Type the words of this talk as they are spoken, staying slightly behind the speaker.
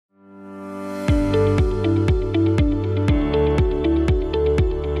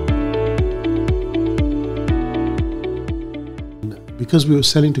because we were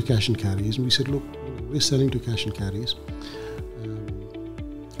selling to cash and carries, and we said, look, we're selling to cash and carries,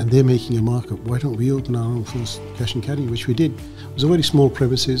 and they're making a markup. Why don't we open our own first cash and carry? Which we did. It was a very small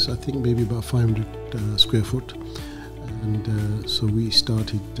premises, I think maybe about 500 square foot. And so we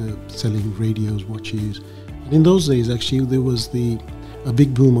started selling radios, watches. And in those days, actually, there was a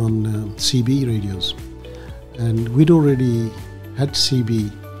big boom on CB radios. And we'd already had CB.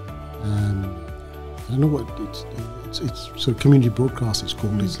 I don't know what it's sort of community broadcast it's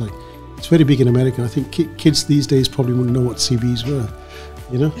called. It's very big in America. I think kids these days probably wouldn't know what CBs were.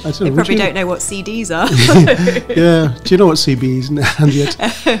 You know, I don't know. They probably don't know what CDs are. Yeah. Do you know what CB is, Henrietta?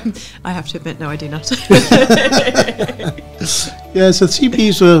 I have to admit, no, I do not. Yeah, so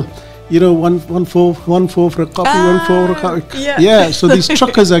CBs were, one four for a copy, 1 for a copy. Yeah, so these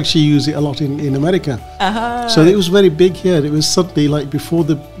truckers actually use it a lot in America. So it was very big here. It was suddenly like before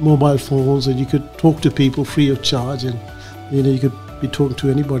the mobile phones, and you could talk to people free of charge, and you could be talking to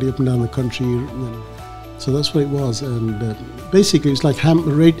anybody up and down the country. So that's what it was, and basically it's like ham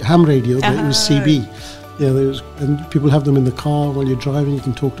radio, but it was CB. Yeah, and people have them in the car while you're driving. You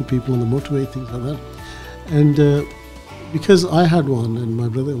can talk to people on the motorway, things like that. And because I had one, and my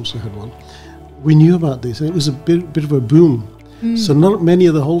brother also had one, we knew about this, and it was a bit of a boom. So not many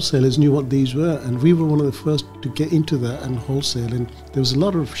of the wholesalers knew what these were, and we were one of the first to get into that and wholesale. And there was a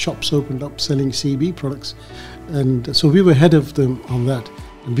lot of shops opened up selling CB products, and so we were ahead of them on that.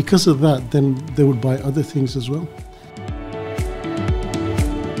 And because of that, then they would buy other things as well.